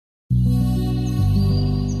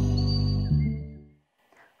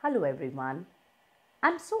Hello everyone.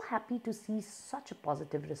 I'm so happy to see such a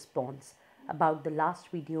positive response about the last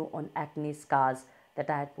video on acne scars that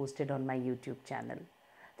I had posted on my YouTube channel.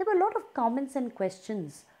 There were a lot of comments and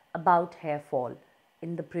questions about hair fall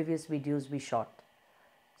in the previous videos we shot.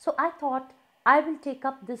 So I thought I will take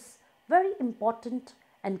up this very important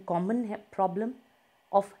and common problem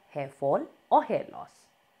of hair fall or hair loss.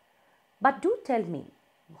 But do tell me,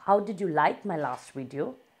 how did you like my last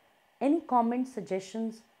video? Any comments,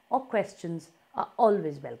 suggestions or questions are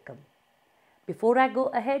always welcome. Before I go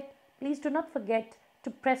ahead, please do not forget to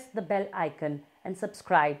press the bell icon and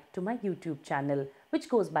subscribe to my YouTube channel, which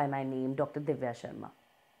goes by my name, Dr. Divya Sharma.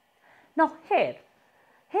 Now, hair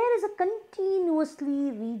is a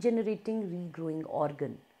continuously regenerating, regrowing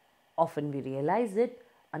organ. Often we realize it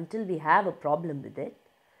until we have a problem with it.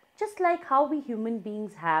 Just like how we human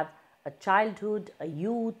beings have a childhood, a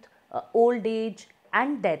youth, a old age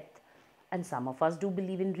and death, and some of us do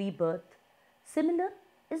believe in rebirth. Similar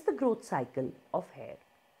is the growth cycle of hair.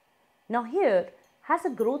 Now hair has a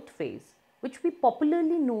growth phase which we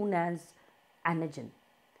popularly known as anagen.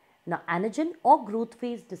 Now anagen or growth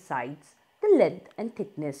phase decides the length and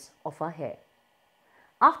thickness of our hair.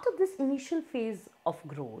 After this initial phase of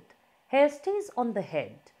growth, hair stays on the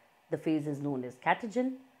head. The phase is known as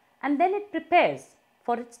Catagen, and then it prepares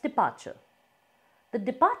for its departure. The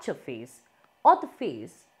departure phase or the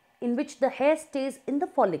phase in which the hair stays in the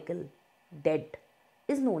follicle dead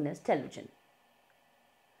is known as telogen.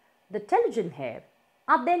 The telogen hair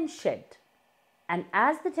are then shed, and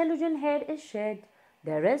as the telogen hair is shed,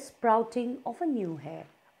 there is sprouting of a new hair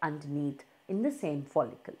underneath in the same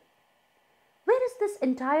follicle. Where is this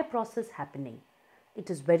entire process happening?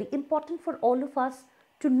 It is very important for all of us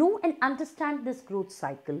to know and understand this growth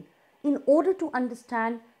cycle in order to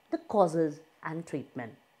understand the causes and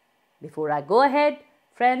treatment. Before I go ahead,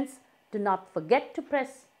 friends, do not forget to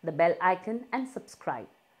press the bell icon and subscribe,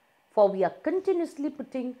 for we are continuously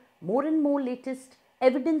putting more and more latest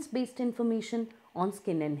evidence-based information on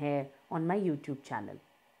skin and hair on my YouTube channel.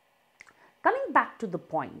 Coming back to the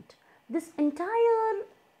point, this entire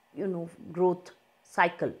growth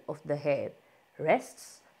cycle of the hair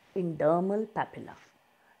rests in dermal papilla.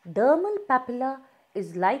 Dermal papilla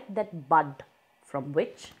is like that bud from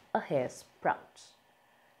which a hair sprouts.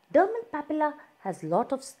 Dermal papilla has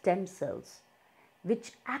lot of stem cells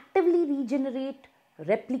which actively regenerate,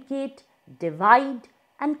 replicate, divide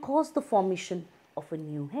and cause the formation of a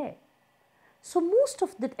new hair. So most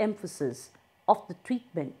of the emphasis of the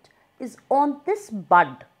treatment is on this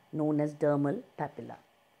bud known as dermal papilla.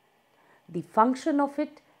 The function of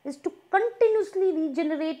it is to continuously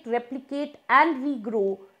regenerate, replicate and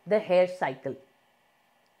regrow the hair cycle.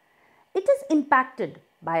 It is impacted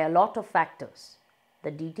by a lot of factors, the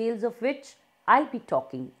details of which I'll be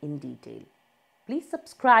talking in detail. Please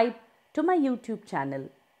subscribe to my YouTube channel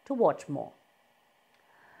to watch more.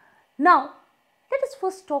 Now, let us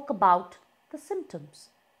first talk about the symptoms.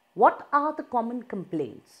 What are the common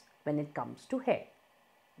complaints when it comes to hair?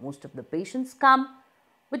 Most of the patients come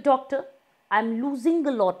with, "Doctor, I'm losing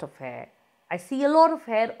a lot of hair. I see a lot of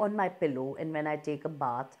hair on my pillow and when I take a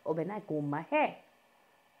bath or when I comb my hair."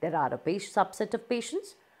 There are a subset of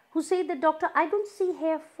patients who say that, "Doctor, I don't see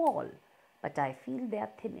hair fall, but I feel they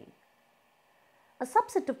are thinning." A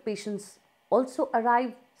subset of patients also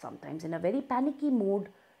arrive sometimes in a very panicky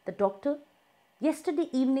mode. "The doctor, yesterday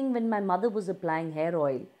evening when my mother was applying hair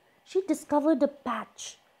oil, she discovered a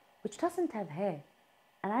patch which doesn't have hair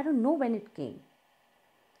and I don't know when it came."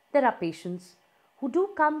 There are patients who do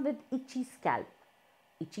come with itchy scalp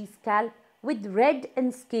with red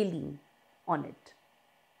and scaling on it.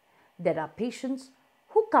 There are patients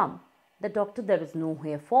who come, "The doctor, there is no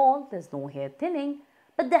hair fall, there's no hair thinning,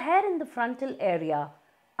 but the hair in the frontal area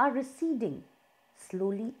are receding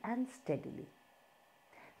slowly and steadily."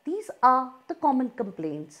 These are the common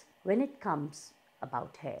complaints when it comes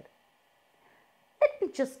about hair. Let me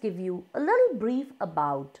just give you a little brief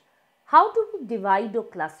about how do we divide or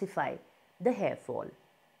classify the hair fall.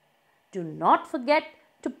 Do not forget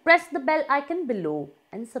to press the bell icon below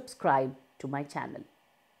and subscribe to my channel.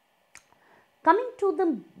 Coming to the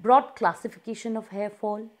broad classification of hair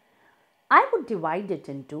fall, I would divide it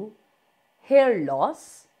into hair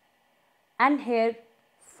loss and hair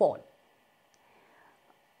fall.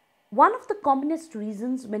 One of the commonest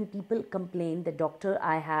reasons when people complain that, "Doctor,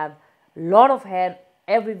 I have a lot of hair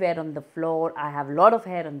everywhere on the floor, I have a lot of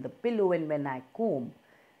hair on the pillow and when I comb,"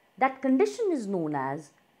 that condition is known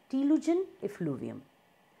as Telogen effluvium.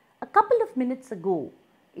 A couple of minutes ago,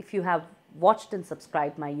 if you have watched and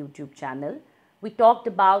subscribed my YouTube channel, we talked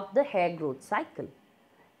about the hair growth cycle.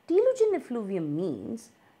 Telogen effluvium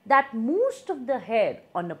means that most of the hair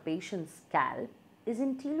on a patient's scalp is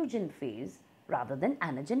in telogen phase rather than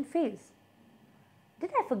anagen phase.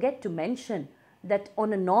 Did I forget to mention that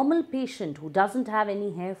on a normal patient who doesn't have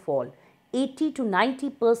any hair fall, 80 to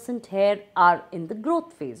 90% hair are in the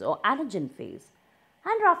growth phase or anagen phase,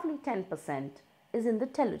 and roughly 10% is in the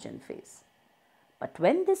telogen phase. But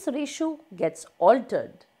when this ratio gets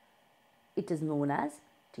altered, it is known as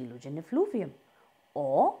telogen effluvium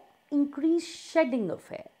or increased shedding of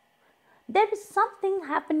hair. There is something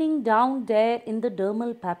happening down there in the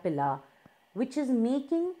dermal papilla which is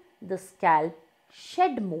making the scalp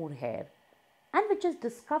shed more hair and which is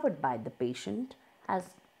discovered by the patient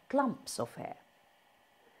as clumps of hair.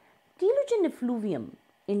 Telogen effluvium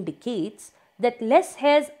indicates that less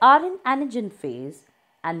hairs are in anagen phase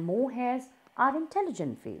and more hairs are in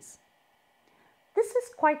telogen phase. This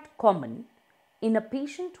is quite common in a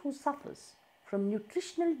patient who suffers from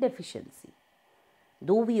nutritional deficiency.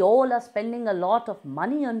 Though we all are spending a lot of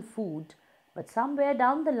money on food, but somewhere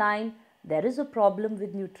down the line there is a problem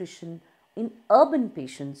with nutrition in urban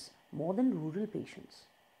patients more than rural patients.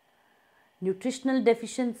 Nutritional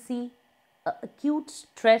deficiency, acute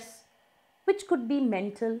stress, which could be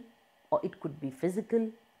mental or it could be physical,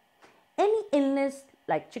 any illness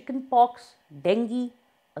like chickenpox, dengue,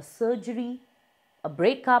 a surgery, a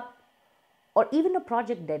breakup, or even a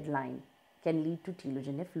project deadline can lead to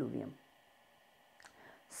telogen effluvium.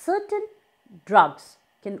 Certain drugs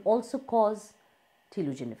can also cause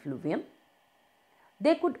telogen effluvium.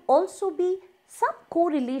 There could also be some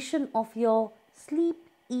correlation of your sleep,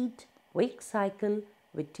 eat, wake cycle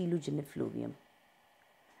with telogen effluvium.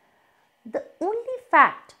 The only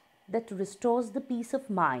fact that restores the peace of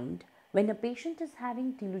mind when a patient is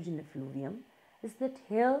having telogen effluvium is that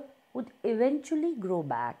hair would eventually grow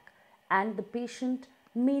back and the patient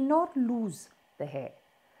may not lose the hair.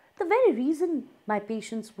 The very reason my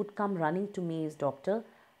patients would come running to me is, "Doctor,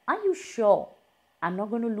 are you sure I'm not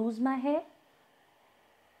going to lose my hair?"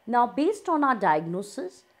 Now, based on our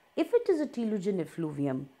diagnosis, if it is a telogen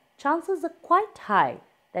effluvium, chances are quite high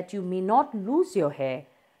that you may not lose your hair,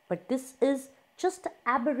 but this is just an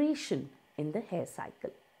aberration in the hair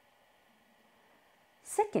cycle.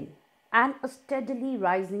 Second, and a steadily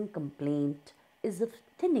rising complaint is the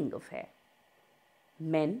thinning of hair.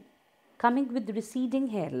 Men coming with receding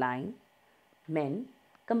hairline, men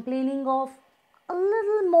complaining of a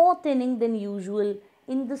little more thinning than usual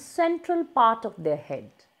in the central part of their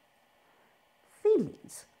head.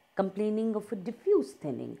 Females complaining of a diffuse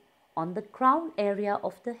thinning on the crown area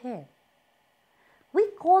of the hair. We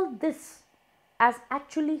call this as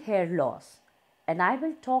actually hair loss, and I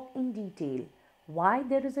will talk in detail why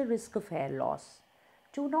there is a risk of hair loss.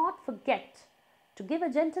 Do not forget to give a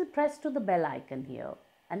gentle press to the bell icon here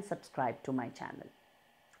and subscribe to my channel.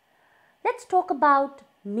 Let's talk about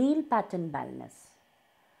male pattern baldness.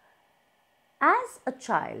 As a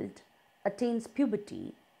child attains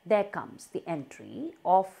puberty, there comes the entry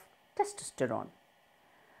of testosterone.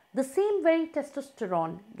 The same very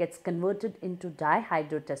testosterone gets converted into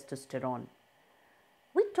dihydrotestosterone.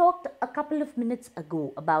 We talked a couple of minutes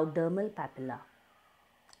ago about dermal papilla.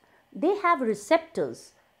 They have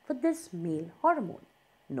receptors for this male hormone.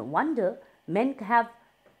 No wonder men have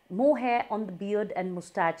more hair on the beard and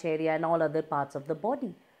mustache area and all other parts of the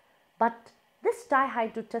body. But this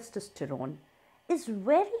dihydrotestosterone is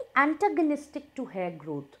very antagonistic to hair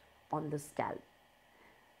growth on the scalp.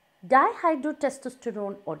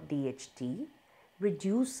 Dihydrotestosterone or DHT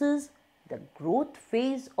reduces the growth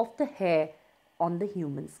phase of the hair on the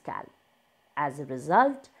human scalp. As a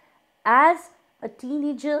result, as a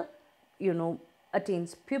teenager,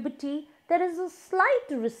 attains puberty, there is a slight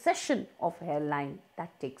recession of hairline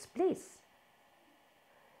that takes place.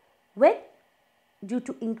 When, due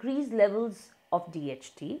to increased levels of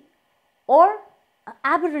DHT or an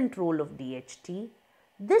aberrant role of DHT,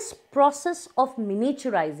 this process of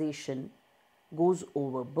miniaturization goes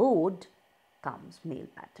overboard, comes male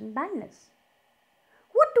pattern baldness.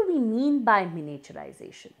 What do we mean by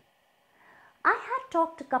miniaturization? I had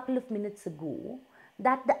talked a couple of minutes ago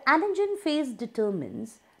that the anagen phase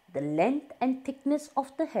determines the length and thickness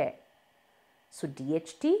of the hair. So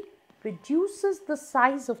DHT reduces the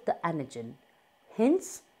size of the anagen,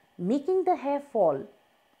 hence making the hair fall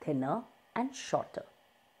thinner and shorter.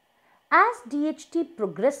 As DHT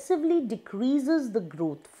progressively decreases the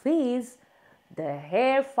growth phase, the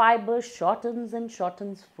hair fiber shortens and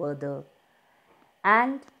shortens further.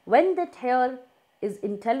 And when that hair is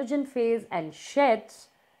in telogen phase and sheds,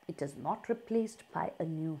 it is not replaced by a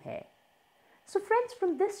new hair. So friends,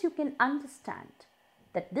 from this you can understand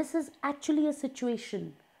that this is actually a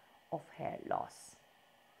situation of hair loss.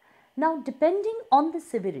 Now, depending on the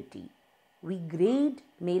severity, we grade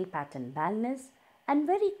male pattern baldness, and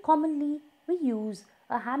very commonly we use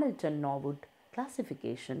a Hamilton-Norwood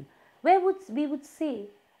classification where we would say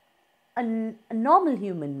a normal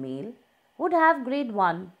human male would have grade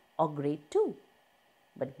 1 or grade 2.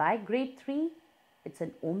 But by grade 3, it's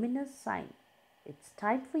an ominous sign. It's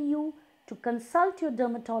time for you to consult your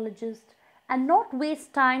dermatologist and not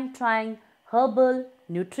waste time trying herbal,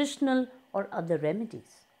 nutritional or other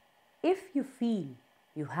remedies. If you feel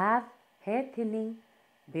you have hair thinning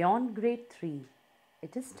beyond grade 3,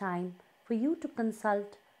 it is time for you to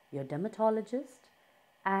consult your dermatologist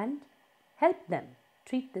and help them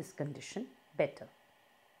treat this condition better.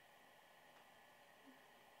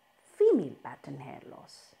 Female pattern hair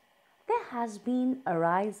loss. There has been a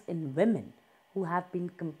rise in women who have been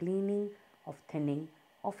complaining of thinning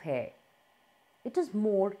of hair. It is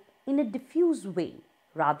more in a diffuse way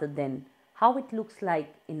rather than how it looks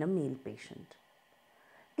like in a male patient.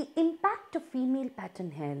 The impact of female pattern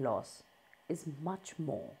hair loss is much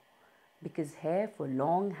more because hair for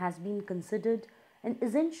long has been considered an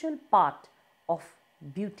essential part of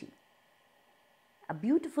beauty. A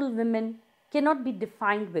beautiful woman cannot be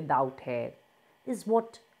defined without hair is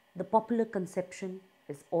what the popular conception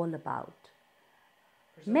is all about.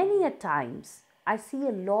 Many a times I see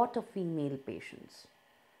a lot of female patients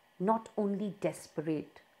not only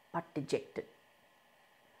desperate but dejected.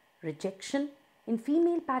 Rejection in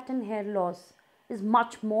female pattern hair loss is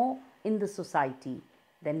much more in the society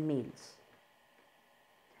than males.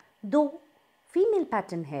 Though female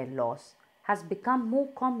pattern hair loss has become more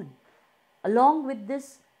common, along with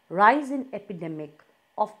this rise in epidemic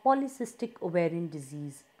of polycystic ovarian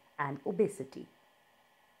disease and obesity.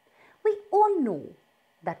 We all know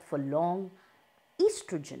that for long,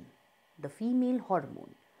 estrogen, the female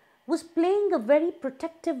hormone, was playing a very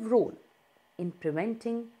protective role in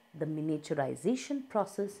preventing the miniaturization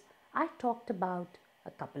process I talked about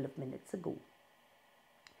a couple of minutes ago.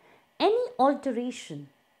 Any alteration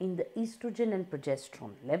in the estrogen and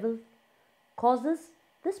progesterone level causes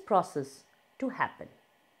this process to happen.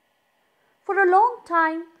 For a long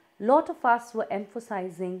time, a lot of us were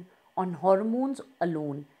emphasizing on hormones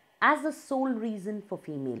alone as the sole reason for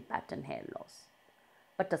female pattern hair loss.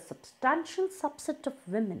 But a substantial subset of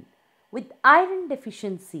women with iron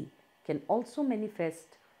deficiency can also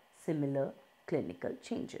manifest similar clinical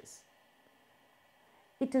changes.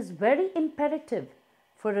 It is very imperative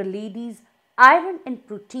for a lady's iron and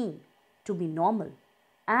protein to be normal,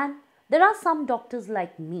 and there are some doctors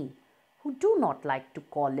like me who do not like to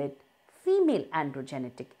call it female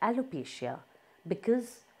androgenetic alopecia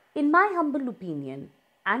because, in my humble opinion,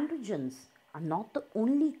 androgens are not the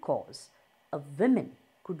only cause of women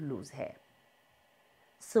could lose hair.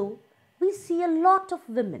 So, we see a lot of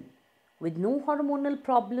women with no hormonal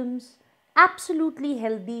problems, absolutely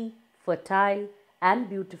healthy, fertile and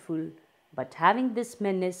beautiful, but having this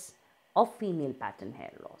menace of female pattern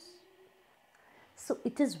hair loss. So,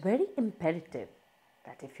 it is very imperative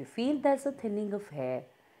that if you feel there's a thinning of hair,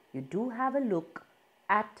 you do have a look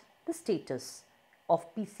at the status of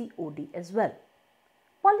PCOD as well.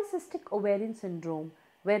 Polycystic ovarian syndrome,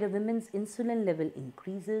 where a woman's insulin level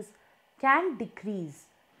increases, can decrease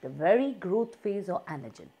the very growth phase or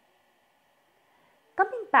anagen.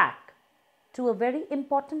 Coming back to a very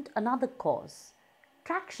important another cause,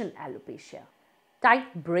 traction alopecia,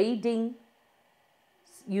 tight braiding,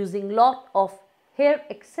 using lot of hair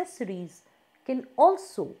accessories can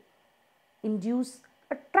also induce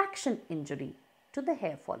a traction injury to the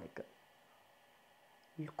hair follicle,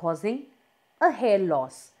 causing a hair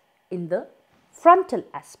loss in the frontal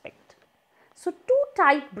aspect. So, too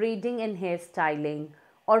tight braiding and hairstyling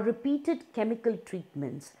or repeated chemical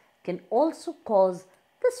treatments can also cause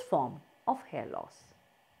this form of hair loss.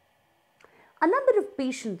 A number of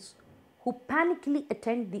patients who panically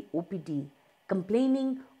attend the OPD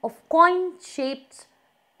complaining of coin-shaped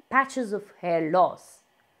patches of hair loss.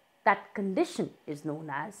 That condition is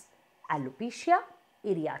known as alopecia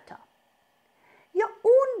areata. Your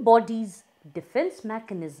own body's defense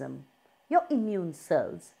mechanism, your immune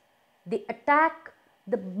cells, they attack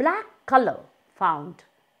the black color found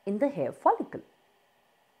in the hair follicle,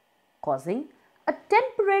 causing a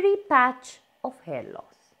temporary patch of hair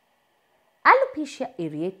loss. Alopecia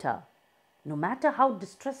areata, no matter how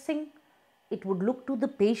distressing it would look to the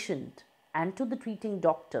patient and to the treating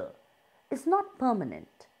doctor, is not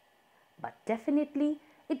permanent, but definitely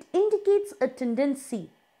it indicates a tendency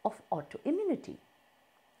of autoimmunity.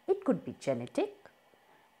 It could be genetic,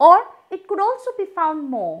 or it could also be found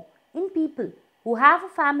more in people who have a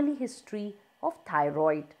family history of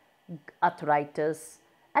thyroid, arthritis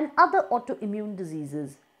and other autoimmune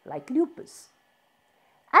diseases like lupus.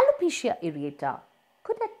 Alopecia areata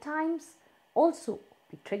could at times also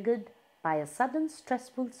be triggered by a sudden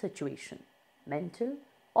stressful situation, mental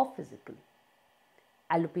or physical.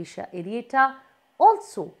 Alopecia areata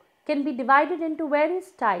also can be divided into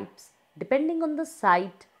various types depending on the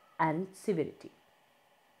site and severity.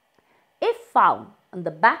 If found on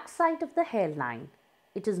the back side of the hairline,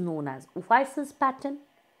 it is known as Oophice's pattern.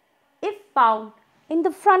 If found in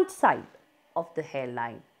the front side of the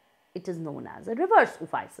hairline, it is known as a reverse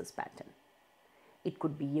Oophice's pattern. It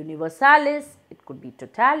could be universalis, it could be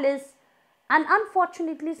totalis, and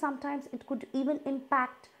unfortunately sometimes it could even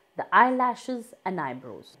impact the eyelashes and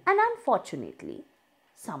eyebrows. And unfortunately,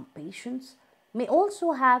 some patients may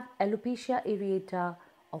also have alopecia areata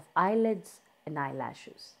of eyelids and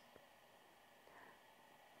eyelashes.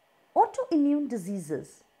 Autoimmune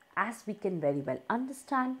diseases, as we can very well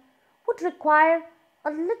understand, would require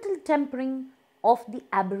a little tempering of the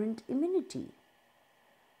aberrant immunity.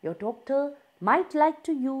 Your doctor might like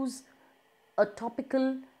to use a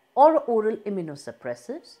topical or oral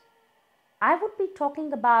immunosuppressors. I would be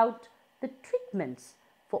talking about the treatments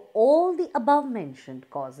for all the above mentioned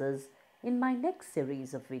causes in my next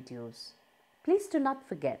series of videos. Please do not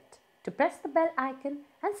forget to press the bell icon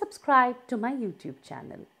and subscribe to my YouTube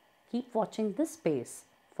channel. Keep watching this space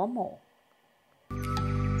for more.